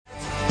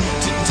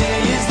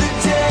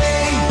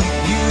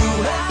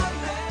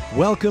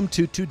Welcome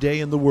to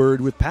Today in the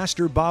Word with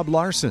Pastor Bob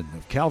Larson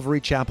of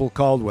Calvary Chapel,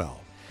 Caldwell.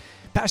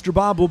 Pastor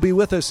Bob will be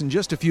with us in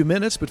just a few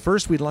minutes, but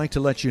first we'd like to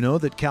let you know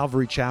that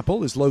Calvary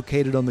Chapel is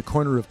located on the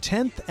corner of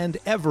 10th and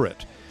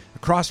Everett,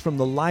 across from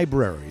the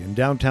library in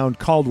downtown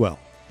Caldwell.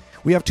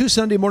 We have two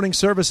Sunday morning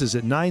services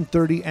at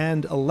 9:30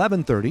 and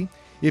 11:30.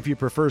 If you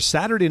prefer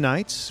Saturday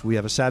nights, we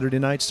have a Saturday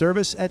night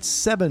service at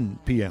 7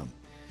 p.m.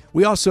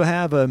 We also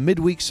have a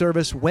midweek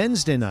service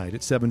Wednesday night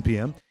at 7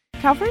 p.m.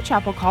 Calvary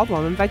Chapel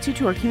Caldwell invites you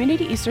to our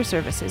community Easter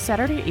services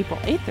Saturday, April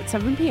 8th at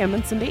 7 p.m.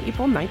 and Sunday,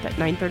 April 9th at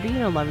 9:30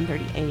 and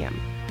 11:30 a.m.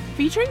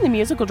 Featuring the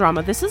musical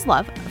drama This Is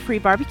Love, free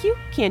barbecue,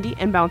 candy,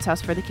 and bounce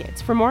house for the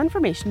kids. For more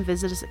information,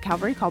 visit us at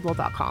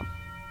calvarycaldwell.com.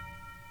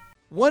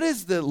 What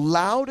is the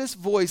loudest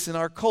voice in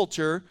our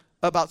culture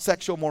about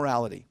sexual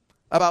morality?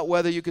 About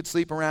whether you could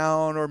sleep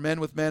around or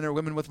men with men or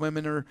women with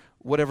women or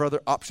whatever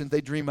other options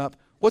they dream up.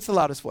 What's the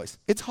loudest voice?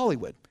 It's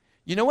Hollywood.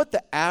 You know what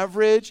the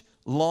average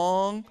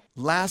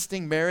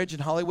long-lasting marriage in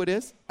Hollywood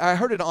is? I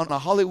heard it on a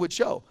Hollywood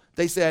show.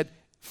 They said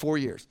 4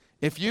 years.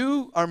 If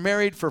you are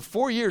married for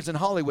 4 years in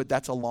Hollywood,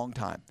 that's a long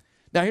time.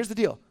 Now, here's the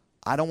deal.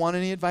 I don't want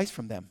any advice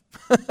from them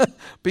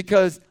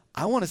because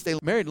I want to stay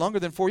married longer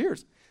than 4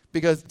 years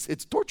because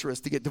it's torturous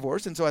to get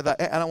divorced, and so I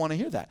thought, I don't want to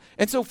hear that.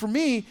 And so for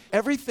me,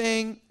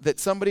 everything that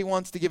somebody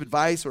wants to give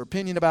advice or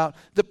opinion about,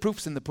 the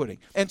proof's in the pudding.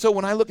 And so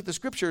when I look at the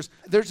scriptures,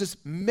 there's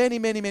just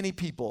many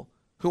people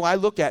who I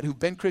look at who've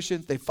been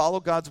Christians, they follow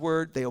God's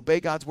word, they obey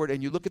God's word,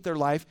 and you look at their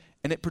life,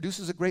 and it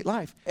produces a great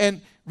life. And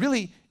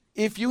really,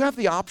 if you have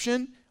the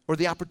option or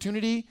the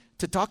opportunity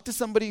to talk to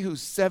somebody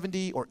who's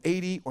 70 or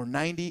 80 or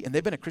 90, and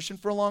they've been a Christian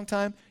for a long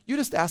time, you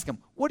just ask them,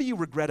 what do you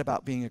regret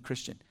about being a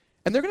Christian?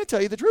 And they're going to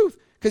tell you the truth,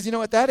 because,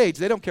 at that age,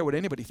 they don't care what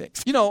anybody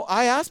thinks.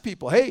 I ask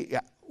people, hey,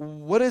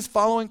 what has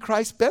following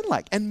Christ been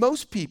like? And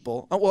most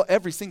people, well,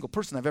 every single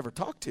person I've ever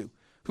talked to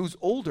who's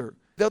older,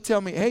 they'll tell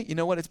me, hey, you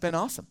know what, it's been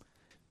awesome.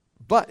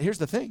 But here's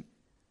the thing.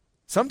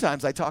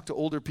 Sometimes I talk to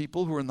older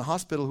people who are in the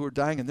hospital who are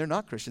dying and they're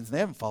not Christians and they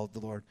haven't followed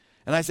the Lord.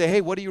 And I say, hey,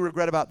 what do you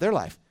regret about their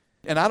life?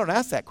 And I don't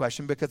ask that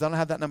question because I don't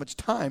have that much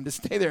time to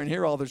stay there and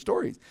hear all their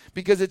stories.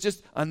 Because it's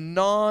just a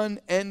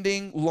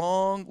non-ending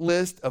long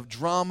list of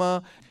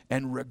drama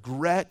and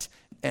regret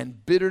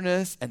and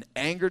bitterness and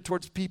anger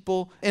towards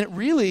people. And it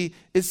really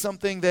is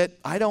something that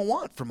I don't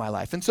want for my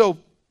life. And so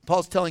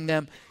Paul's telling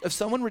them, if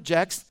someone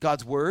rejects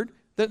God's word,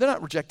 they're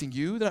not rejecting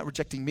you, they're not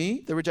rejecting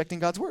me, they're rejecting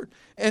God's word.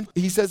 And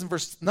he says in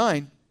verse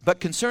 9, but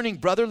concerning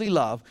brotherly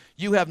love,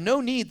 you have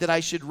no need that I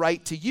should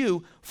write to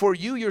you, for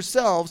you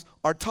yourselves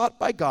are taught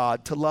by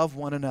God to love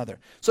one another.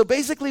 So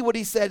basically what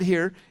he said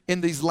here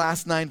in these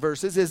last 9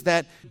 verses is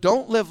that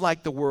don't live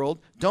like the world,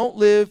 don't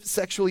live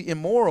sexually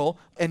immoral,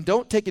 and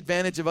don't take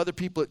advantage of other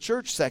people at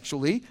church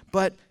sexually,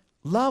 but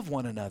love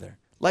one another.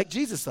 Like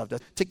Jesus loved us,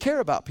 to care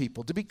about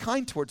people, to be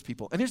kind towards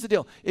people. And here's the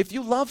deal. If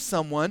you love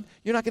someone,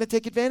 you're not going to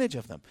take advantage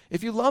of them.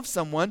 If you love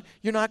someone,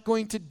 you're not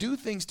going to do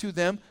things to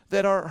them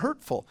that are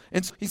hurtful.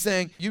 And so he's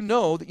saying, you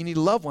know that you need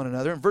to love one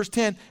another. In verse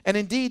 10, and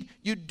indeed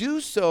you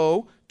do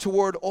so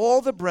toward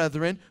all the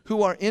brethren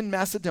who are in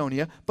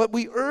Macedonia, but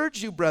we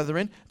urge you,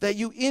 brethren, that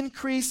you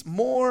increase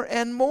more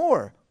and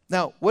more.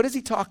 Now, what is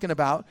he talking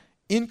about?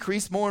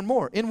 Increase more and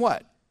more. In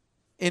what?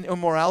 In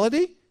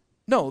immorality?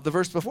 No, the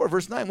verse before,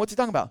 verse 9, what's he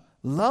talking about?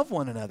 Love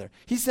one another.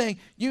 He's saying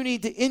you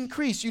need to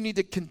increase. You need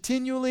to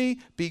continually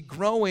be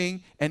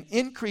growing and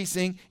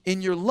increasing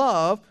in your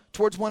love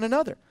towards one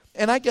another.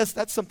 And I guess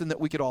that's something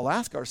that we could all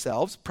ask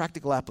ourselves.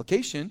 Practical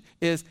application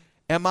is,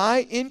 am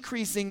I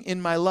increasing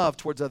in my love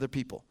towards other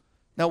people?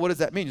 Now, what does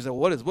that mean? You say, well,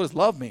 what does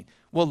love mean?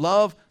 Well,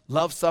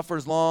 love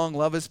suffers long,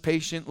 love is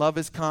patient, love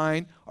is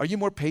kind. Are you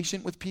more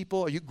patient with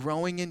people? Are you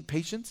growing in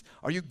patience?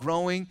 Are you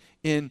growing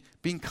in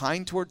being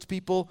kind towards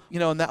people?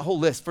 And that whole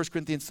list, 1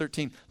 Corinthians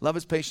 13, love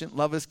is patient,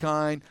 love is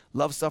kind,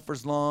 love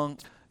suffers long,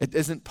 it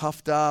isn't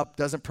puffed up,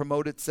 doesn't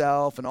promote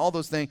itself, and all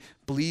those things,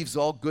 believes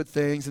all good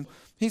things. And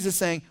he's just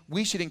saying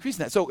we should increase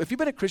in that. So if you've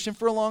been a Christian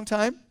for a long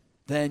time,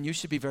 then you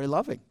should be very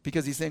loving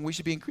because he's saying we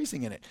should be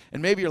increasing in it.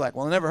 And maybe you're like,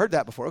 well, I never heard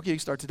that before. Okay, you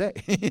start today.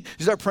 You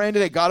start praying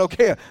today. God,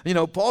 okay.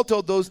 Paul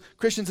told those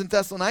Christians in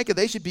Thessalonica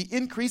they should be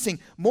increasing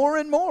more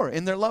and more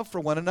in their love for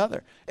one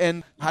another.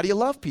 And how do you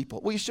love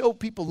people? Well, you show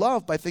people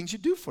love by things you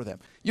do for them.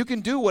 You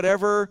can do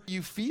whatever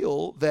you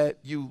feel that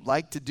you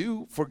like to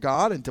do for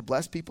God and to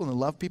bless people and to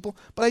love people.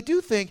 But I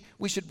do think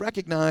we should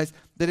recognize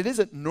that it is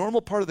a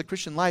normal part of the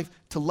Christian life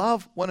to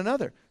love one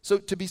another. So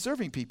to be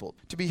serving people,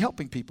 to be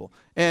helping people.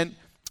 And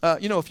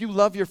if you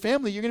love your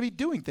family, you're going to be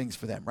doing things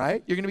for them,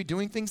 right? You're going to be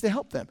doing things to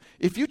help them.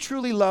 If you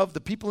truly love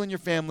the people in your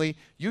family,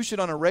 you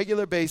should on a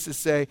regular basis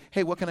say,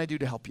 hey, what can I do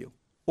to help you?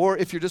 Or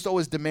if you're just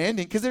always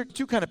demanding, because there are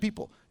two kind of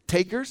people,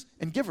 takers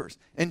and givers.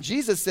 And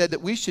Jesus said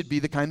that we should be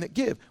the kind that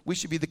give. We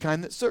should be the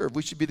kind that serve.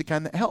 We should be the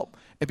kind that help.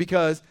 And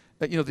because,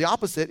 the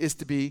opposite is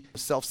to be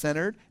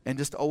self-centered and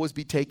just to always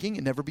be taking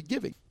and never be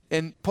giving.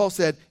 And Paul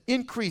said,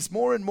 increase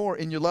more and more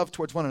in your love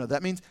towards one another.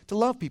 That means to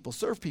love people,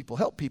 serve people,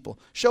 help people,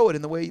 show it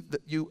in the way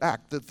that you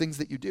act, the things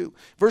that you do.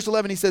 Verse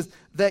 11, he says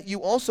that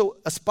you also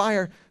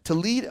aspire to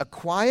lead a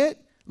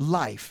quiet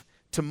life,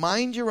 to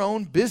mind your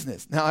own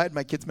business. Now, I had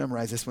my kids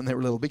memorize this when they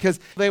were little because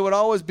they would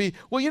always be,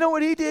 well, you know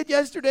what he did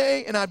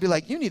yesterday? And I'd be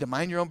like, you need to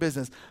mind your own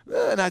business.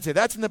 And I'd say,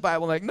 that's in the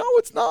Bible. Like, no,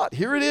 it's not.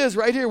 Here it is,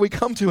 right here. We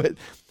come to it.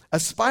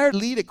 Aspire to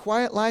lead a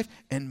quiet life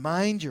and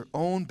mind your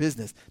own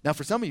business. Now,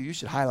 for some of you, you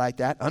should highlight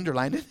that,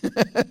 underline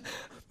it.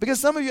 Because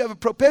some of you have a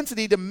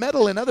propensity to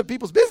meddle in other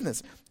people's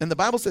business. And the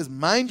Bible says,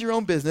 mind your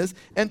own business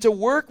and to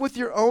work with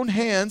your own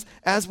hands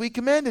as we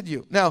commanded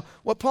you. Now,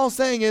 what Paul's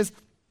saying is,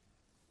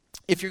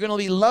 if you're going to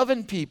be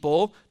loving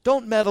people,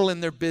 don't meddle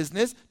in their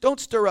business. Don't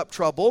stir up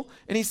trouble.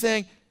 And he's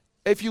saying,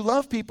 if you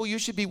love people, you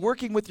should be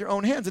working with your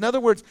own hands. In other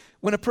words,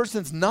 when a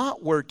person's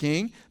not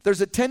working, there's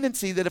a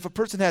tendency that if a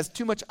person has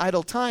too much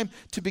idle time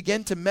to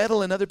begin to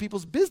meddle in other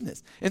people's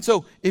business. And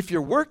so if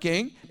you're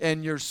working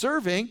and you're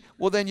serving,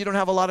 well, then you don't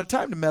have a lot of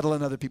time to meddle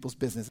in other people's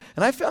business.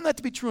 And I found that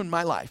to be true in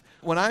my life.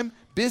 When I'm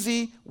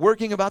busy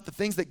working about the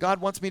things that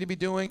God wants me to be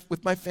doing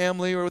with my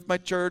family or with my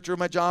church or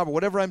my job or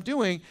whatever I'm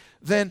doing,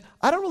 then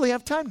I don't really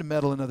have time to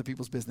meddle in other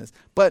people's business.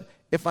 But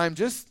if I'm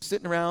just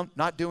sitting around,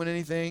 not doing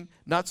anything,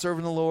 not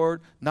serving the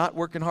Lord, not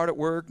working hard at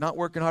work, not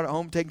working hard at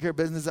home, taking care of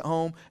business at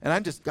home, and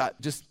I've just got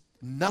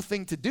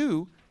nothing to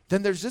do,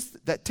 then there's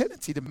just that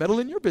tendency to meddle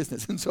in your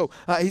business. And so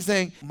he's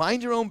saying,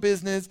 mind your own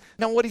business.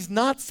 Now, what he's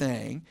not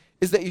saying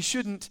is that you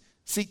shouldn't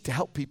seek to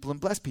help people and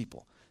bless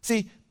people.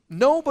 See,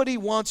 nobody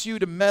wants you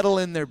to meddle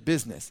in their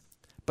business,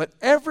 but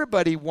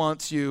everybody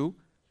wants you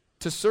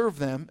to serve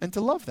them and to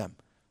love them.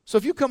 So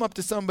if you come up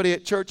to somebody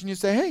at church and you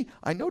say, hey,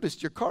 I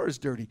noticed your car is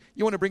dirty.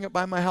 You want to bring it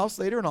by my house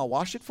later and I'll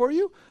wash it for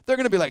you? They're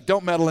going to be like,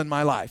 don't meddle in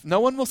my life. No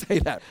one will say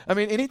that. I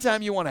mean,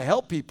 anytime you want to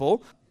help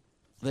people,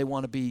 they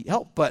want to be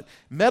helped. But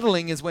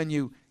meddling is when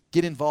you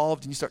get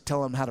involved and you start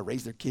telling them how to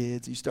raise their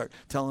kids. You start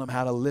telling them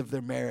how to live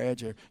their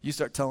marriage, or you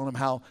start telling them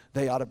how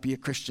they ought to be a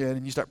Christian,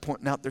 and you start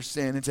pointing out their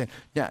sin and saying,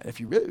 yeah, if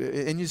you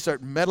really, and you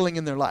start meddling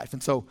in their life.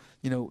 And so,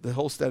 the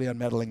whole study on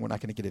meddling, we're not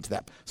going to get into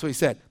that. So he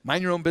said,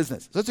 mind your own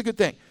business. So that's a good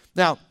thing.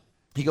 Now,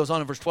 he goes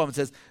on in verse 12 and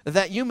says,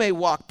 that you may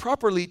walk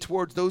properly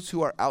towards those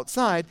who are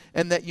outside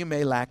and that you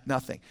may lack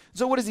nothing.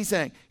 So what is he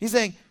saying? He's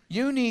saying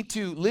you need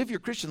to live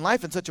your Christian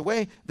life in such a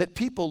way that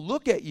people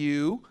look at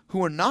you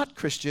who are not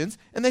Christians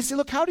and they say,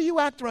 look, how do you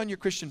act around your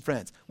Christian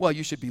friends? Well,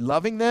 you should be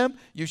loving them,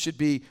 you should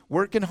be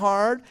working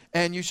hard,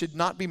 and you should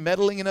not be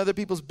meddling in other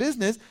people's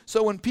business.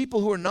 So when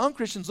people who are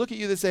non-Christians look at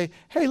you, they say,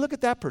 hey, look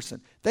at that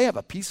person. They have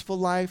a peaceful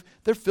life.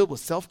 They're filled with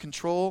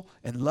self-control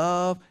and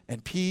love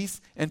and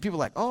peace. And people are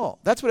like, oh,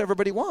 that's what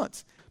everybody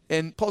wants.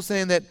 And Paul's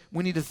saying that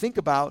we need to think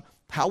about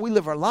how we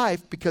live our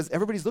life because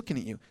everybody's looking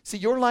at you. See,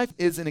 your life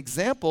is an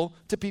example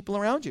to people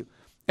around you.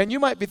 And you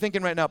might be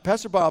thinking right now,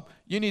 Pastor Bob,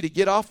 you need to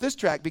get off this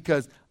track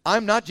because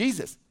I'm not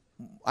Jesus.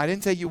 I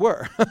didn't say you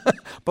were.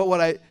 But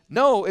what I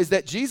know is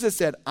that Jesus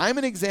said, I'm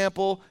an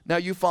example, now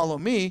you follow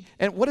me.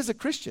 And what is a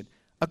Christian?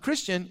 A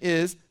Christian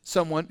is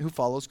someone who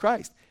follows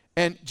Christ.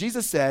 And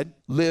Jesus said,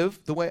 live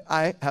the way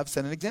I have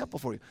set an example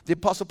for you. The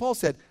Apostle Paul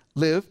said,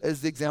 live as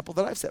the example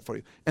that I've set for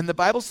you. And the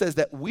Bible says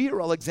that we are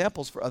all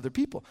examples for other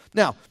people.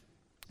 Now,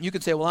 you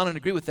could say, well, I don't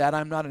agree with that.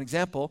 I'm not an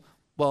example.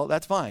 Well,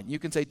 that's fine. You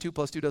can say 2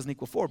 + 2 doesn't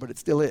equal 4, but it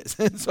still is.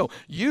 And so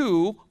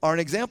you are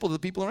an example to the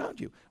people around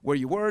you, where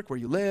you work, where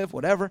you live,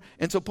 whatever.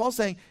 And so Paul's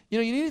saying, you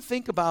need to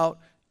think about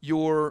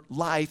your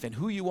life and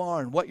who you are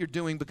and what you're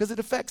doing because it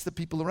affects the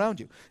people around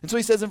you. And so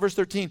he says in verse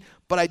 13,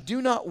 but I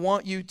do not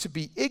want you to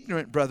be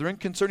ignorant, brethren,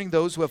 concerning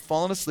those who have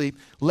fallen asleep,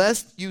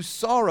 lest you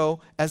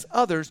sorrow as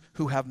others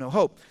who have no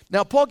hope.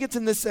 Now, Paul gets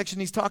in this section,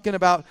 he's talking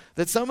about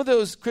that some of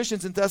those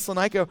Christians in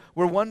Thessalonica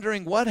were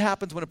wondering what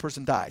happens when a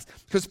person dies.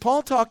 Because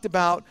Paul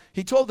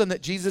he told them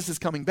that Jesus is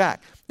coming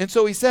back. And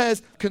so he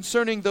says,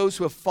 concerning those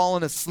who have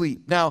fallen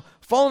asleep. Now,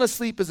 fallen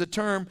asleep is a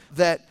term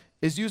that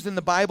is used in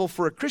the Bible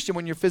for a Christian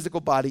when your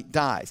physical body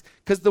dies.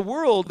 Because the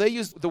world, they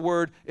use the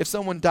word, if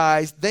someone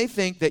dies, they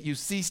think that you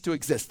cease to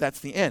exist.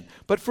 That's the end.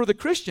 But for the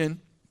Christian,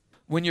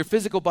 when your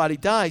physical body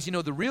dies,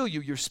 the real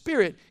you, your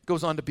spirit,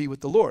 goes on to be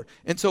with the Lord.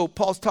 And so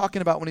Paul's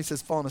talking about when he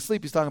says fallen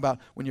asleep, he's talking about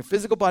when your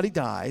physical body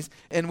dies.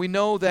 And we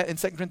know that in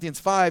 2 Corinthians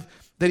 5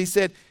 that he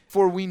said,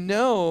 for we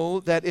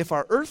know that if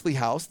our earthly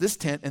house, this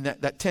tent, and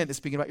that tent is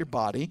speaking about your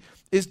body,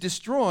 is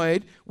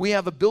destroyed, we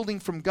have a building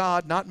from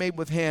God, not made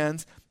with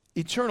hands,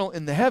 eternal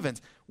in the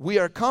heavens. We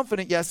are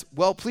confident, yes,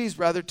 well pleased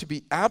rather to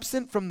be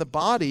absent from the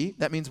body.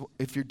 That means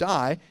if you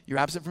die, you're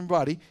absent from the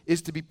body,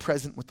 is to be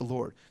present with the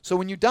Lord. So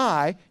when you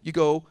die, you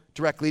go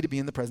directly to be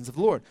in the presence of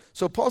the Lord.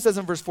 So Paul says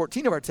in verse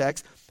 14 of our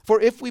text, for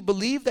if we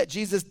believe that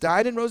Jesus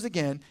died and rose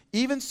again,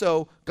 even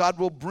so God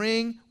will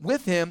bring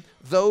with him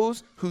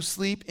those who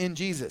sleep in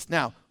Jesus.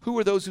 Now, who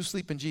are those who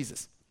sleep in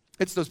Jesus?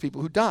 It's those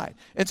people who died.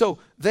 And so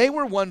they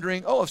were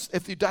wondering,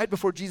 if you died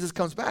before Jesus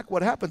comes back,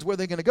 what happens? Where are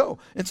they going to go?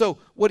 And so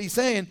what he's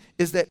saying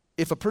is that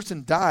if a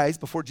person dies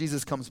before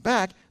Jesus comes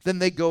back, then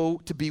they go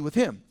to be with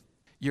him.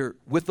 You're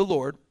with the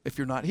Lord if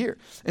you're not here.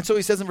 And so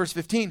he says in verse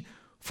 15,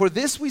 for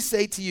this we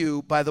say to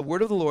you by the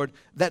word of the Lord,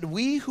 that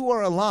we who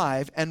are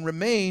alive and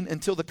remain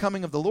until the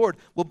coming of the Lord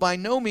will by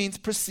no means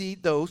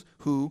precede those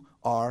who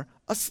are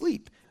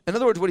asleep. in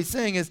other words, what he's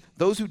saying is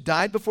those who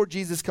died before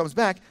Jesus comes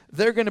back,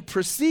 they're going to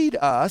precede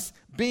us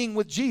being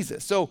with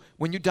Jesus. So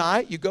when you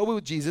die, you go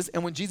with Jesus,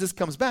 and when Jesus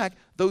comes back,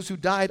 those who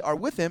died are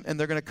with him, and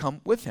they're going to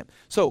come with him.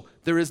 So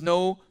there is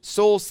no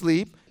soul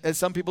sleep, as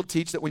some people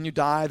teach that when you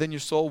die, then your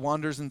soul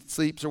wanders and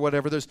sleeps or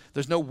whatever.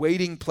 There's no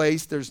waiting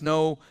place. There's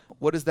no,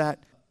 what is that?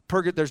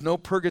 There's no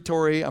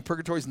purgatory.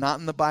 Purgatory is not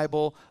in the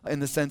Bible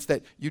in the sense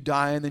that you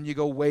die and then you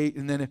go wait,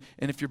 and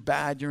if you're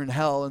bad, you're in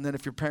hell, and then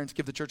if your parents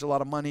give the church a lot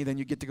of money, then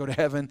you get to go to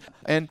heaven.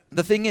 And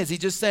the thing is, he's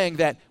just saying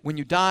that when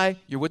you die,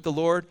 you're with the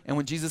Lord, and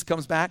when Jesus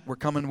comes back, we're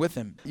coming with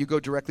him. You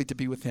go directly to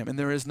be with him, and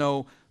there is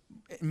no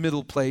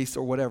middle place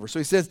or whatever. So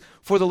he says,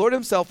 for the Lord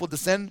himself will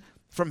descend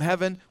from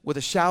heaven with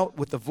a shout,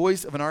 with the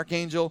voice of an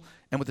archangel,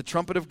 and with the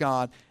trumpet of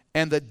God,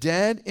 and the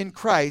dead in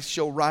Christ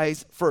shall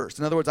rise first.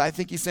 In other words, I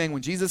think he's saying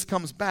when Jesus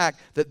comes back,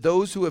 that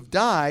those who have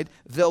died,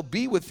 they'll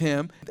be with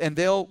him, and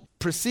they'll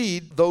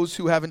precede those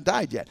who haven't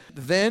died yet.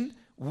 Then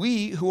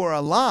we who are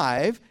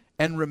alive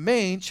and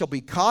remain shall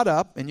be caught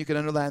up, and you can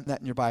underline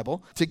that in your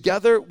Bible,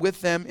 together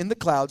with them in the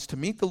clouds to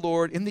meet the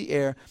Lord in the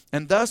air,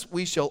 and thus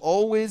we shall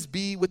always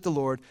be with the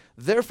Lord.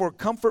 Therefore,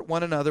 comfort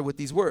one another with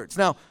these words.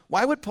 Now,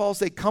 why would Paul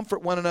say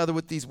comfort one another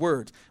with these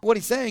words? What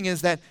he's saying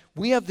is that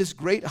we have this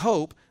great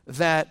hope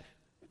that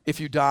if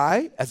you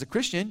die as a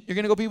Christian, you're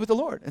going to go be with the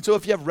Lord. And so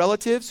if you have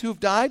relatives who've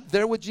died,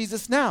 they're with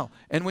Jesus now.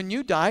 And when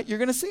you die, you're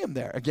going to see him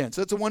there again.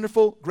 So it's a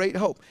wonderful, great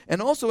hope.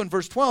 And also in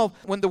verse 12,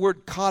 when the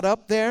word caught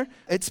up there,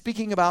 it's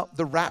speaking about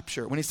the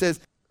rapture. When he says,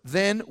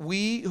 then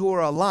we who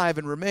are alive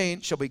and remain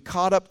shall be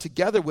caught up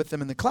together with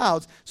them in the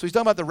clouds. So he's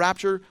talking about the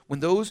rapture when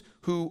those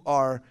who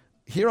are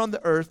here on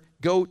the earth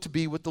go to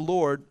be with the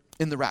Lord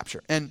in the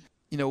rapture. And,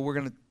 we're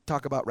going to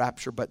talk about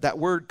rapture, but that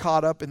word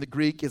caught up in the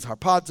Greek is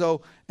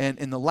harpazo, and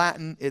in the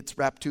Latin it's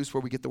raptus,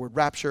 where we get the word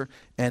rapture,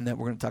 and then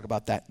we're going to talk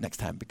about that next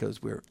time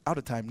because we're out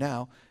of time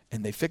now,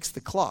 and they fixed the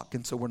clock,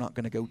 and so we're not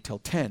going to go till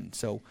 10.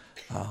 So,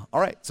 all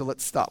right, so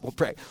let's stop. We'll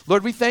pray.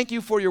 Lord, we thank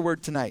you for your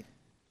word tonight.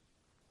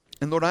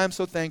 And Lord, I am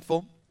so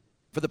thankful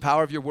for the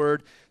power of your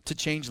word to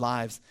change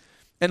lives.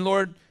 And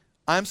Lord,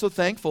 I'm so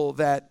thankful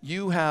that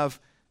you have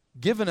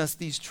given us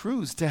these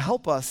truths to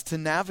help us to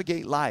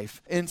navigate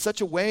life in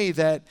such a way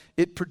that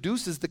it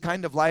produces the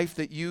kind of life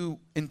that you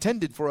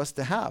intended for us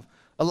to have.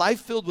 A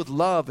life filled with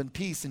love and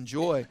peace and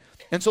joy.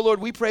 And so,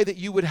 Lord, we pray that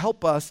you would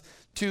help us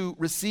to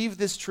receive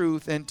this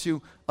truth and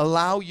to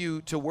allow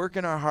you to work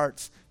in our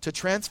hearts, to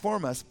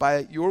transform us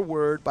by your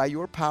word, by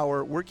your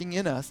power working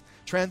in us,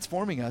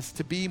 transforming us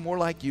to be more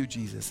like you,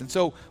 Jesus. And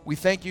so we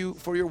thank you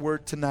for your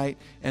word tonight,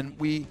 and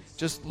we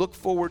just look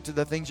forward to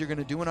the things you're going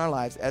to do in our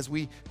lives as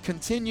we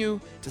continue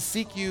to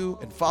seek you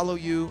and follow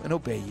you and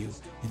obey you.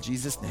 In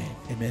Jesus' name,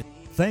 amen.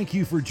 Thank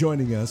you for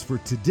joining us for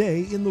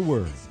Today in the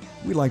Word.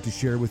 We'd like to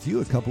share with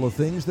you a couple of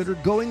things that are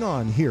going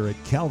on here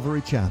at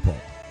Calvary Chapel.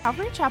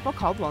 Calvary Chapel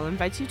Caldwell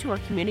invites you to our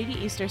community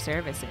Easter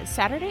services,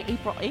 Saturday,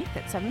 April 8th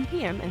at 7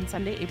 p.m. and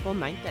Sunday, April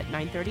 9th at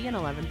 9:30 and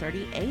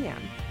 11:30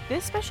 a.m.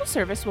 This special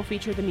service will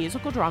feature the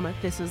musical drama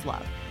This Is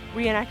Love,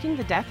 reenacting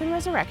the death and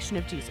resurrection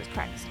of Jesus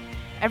Christ.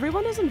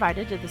 Everyone is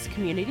invited to this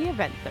community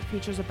event that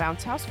features a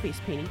bounce house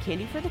face painting,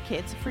 candy for the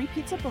kids, free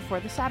pizza before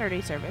the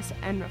Saturday service,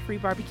 and a free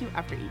barbecue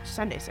after each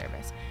Sunday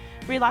service.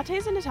 Free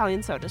lattes and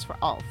Italian sodas for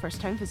all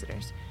first-time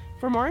visitors.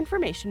 For more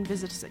information,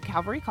 visit us at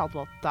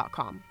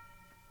calvarycaldwell.com.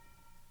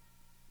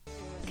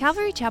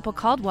 Calvary Chapel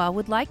Caldwell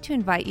would like to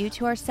invite you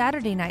to our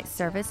Saturday night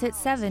service at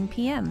 7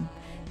 p.m.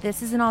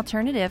 This is an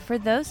alternative for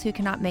those who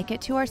cannot make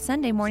it to our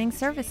Sunday morning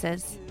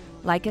services.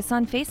 Like us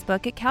on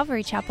Facebook at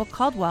Calvary Chapel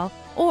Caldwell,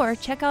 or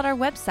check out our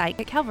website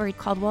at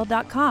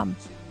calvarycaldwell.com.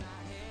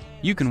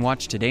 You can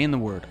watch Today in the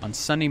Word on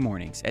Sunday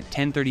mornings at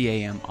 10:30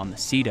 a.m. on the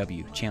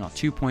CW, Channel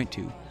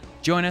 2.2.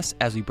 Join us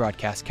as we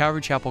broadcast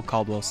Calvary Chapel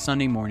Caldwell's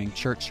Sunday morning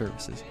church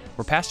services,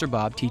 where Pastor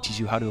Bob teaches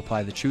you how to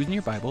apply the truths in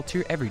your Bible to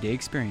your everyday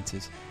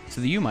experiences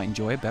so that you might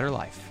enjoy a better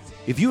life.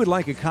 If you would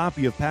like a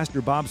copy of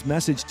Pastor Bob's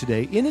message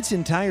today in its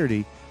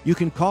entirety, you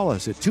can call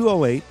us at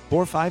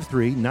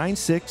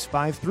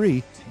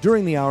 208-453-9653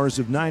 during the hours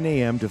of 9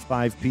 a.m. to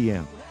 5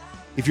 p.m.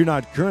 If you're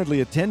not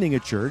currently attending a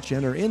church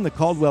and are in the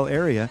Caldwell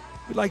area,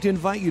 we'd like to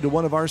invite you to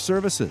one of our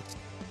services.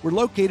 We're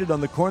located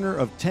on the corner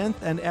of 10th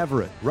and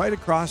Everett, right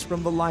across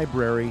from the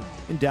library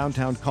in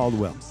downtown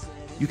Caldwell.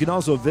 You can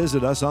also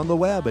visit us on the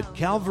web at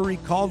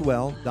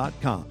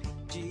calvarycaldwell.com.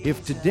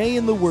 If Today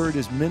in the Word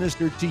is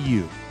ministered to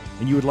you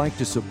and you would like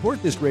to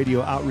support this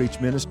radio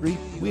outreach ministry,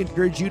 we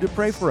encourage you to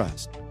pray for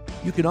us.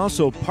 You can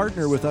also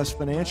partner with us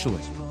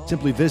financially.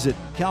 Simply visit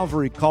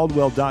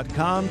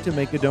calvarycaldwell.com to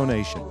make a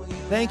donation.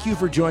 Thank you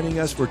for joining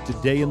us for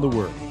Today in the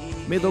Word.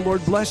 May the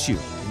Lord bless you,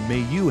 and may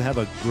you have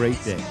a great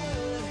day.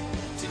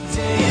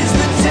 Today is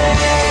the day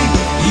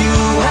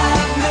you